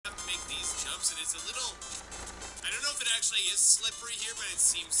is a little... I don't know if it actually is slippery here, but it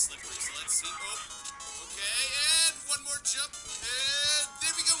seems slippery. So let's see. Oh, okay, and one more jump. And there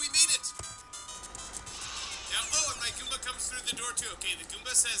we go, we made it. Now, and my Goomba comes through the door too. Okay, the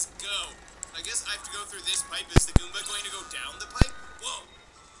Goomba says go. I guess I have to go through this pipe. Is the Goomba going to go down the pipe? Whoa.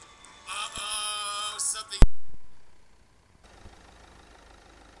 Uh-oh, something...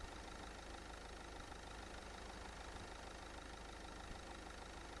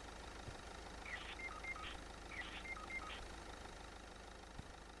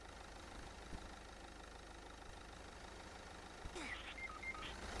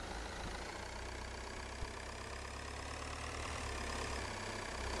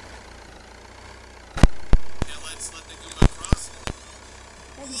 Let's let the Goomba cross.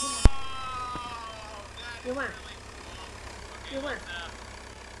 Whoa! That's really cool. Okay, let's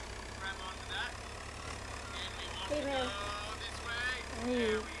grab onto that. And we want to go this way.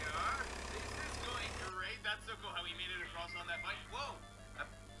 There we are. This is going great. That's so cool how we made it across on that bike. Whoa! A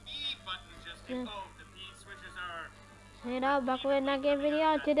P button just hit. Oh, the P switches are... Hey, now back with another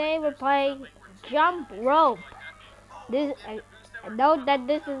video. Today we're playing jump rope. This note that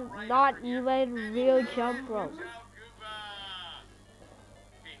this is not even real jump rope.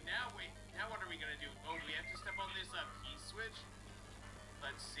 Okay, now wait. Now what are we gonna do? Oh, we have to step on this key switch.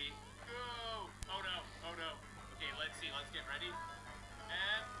 Let's see. Go! Oh no! Oh no! Okay, let's see. Let's get ready.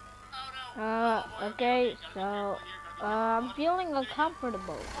 And oh no! Okay, so I'm feeling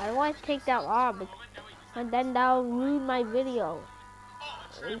uncomfortable. I don't want to take that off, and then that'll ruin my video.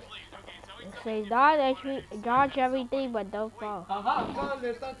 Say dodge everything, but don't fall.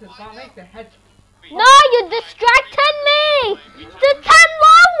 No, you distracted me! The 10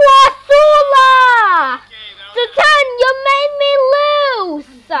 Wasula! The 10, you made me lose!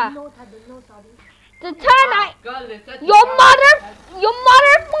 The 10, you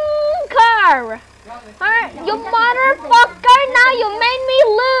motherfucker! You motherfucker, now you made me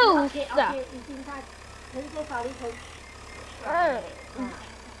lose!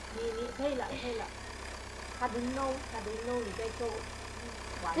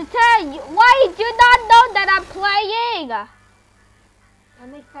 To tell you, why did you not know that I'm playing?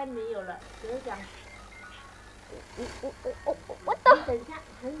 What the?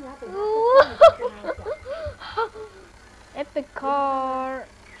 Epic car.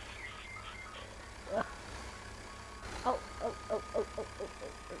 Oh.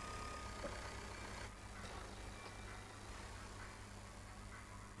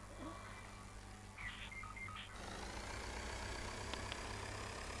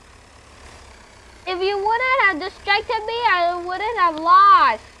 If you wouldn't have distracted me, I wouldn't have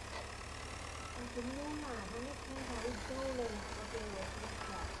lost.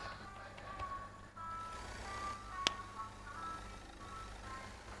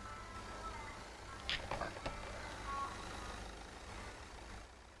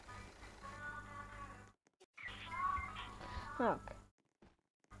 Look.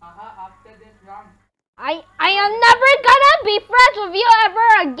 After this round, I am never gonna be friends with you ever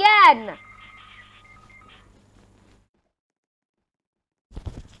again.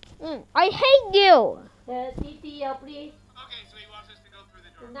 I hate you. Okay, so he wants us to go through the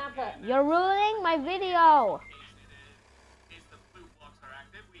door. You're ruining my video. In case the blue blocks are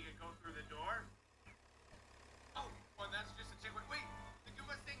active, we can go through the door. Oh, that's just a chick. Wait, the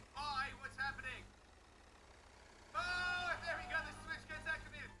Goomba's saying hi. What's happening? Oh, there we go. The switch gets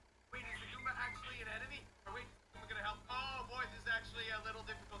activated. Wait, is the Goomba actually an enemy? Or wait, is the Goomba gonna help? Oh boy, this is actually a little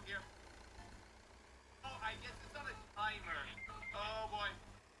difficult here. Oh, I guess it's on a timer. Oh boy.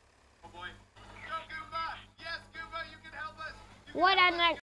 Oh boy. Go Goomba! Yes, Goomba, you can help us! What am I?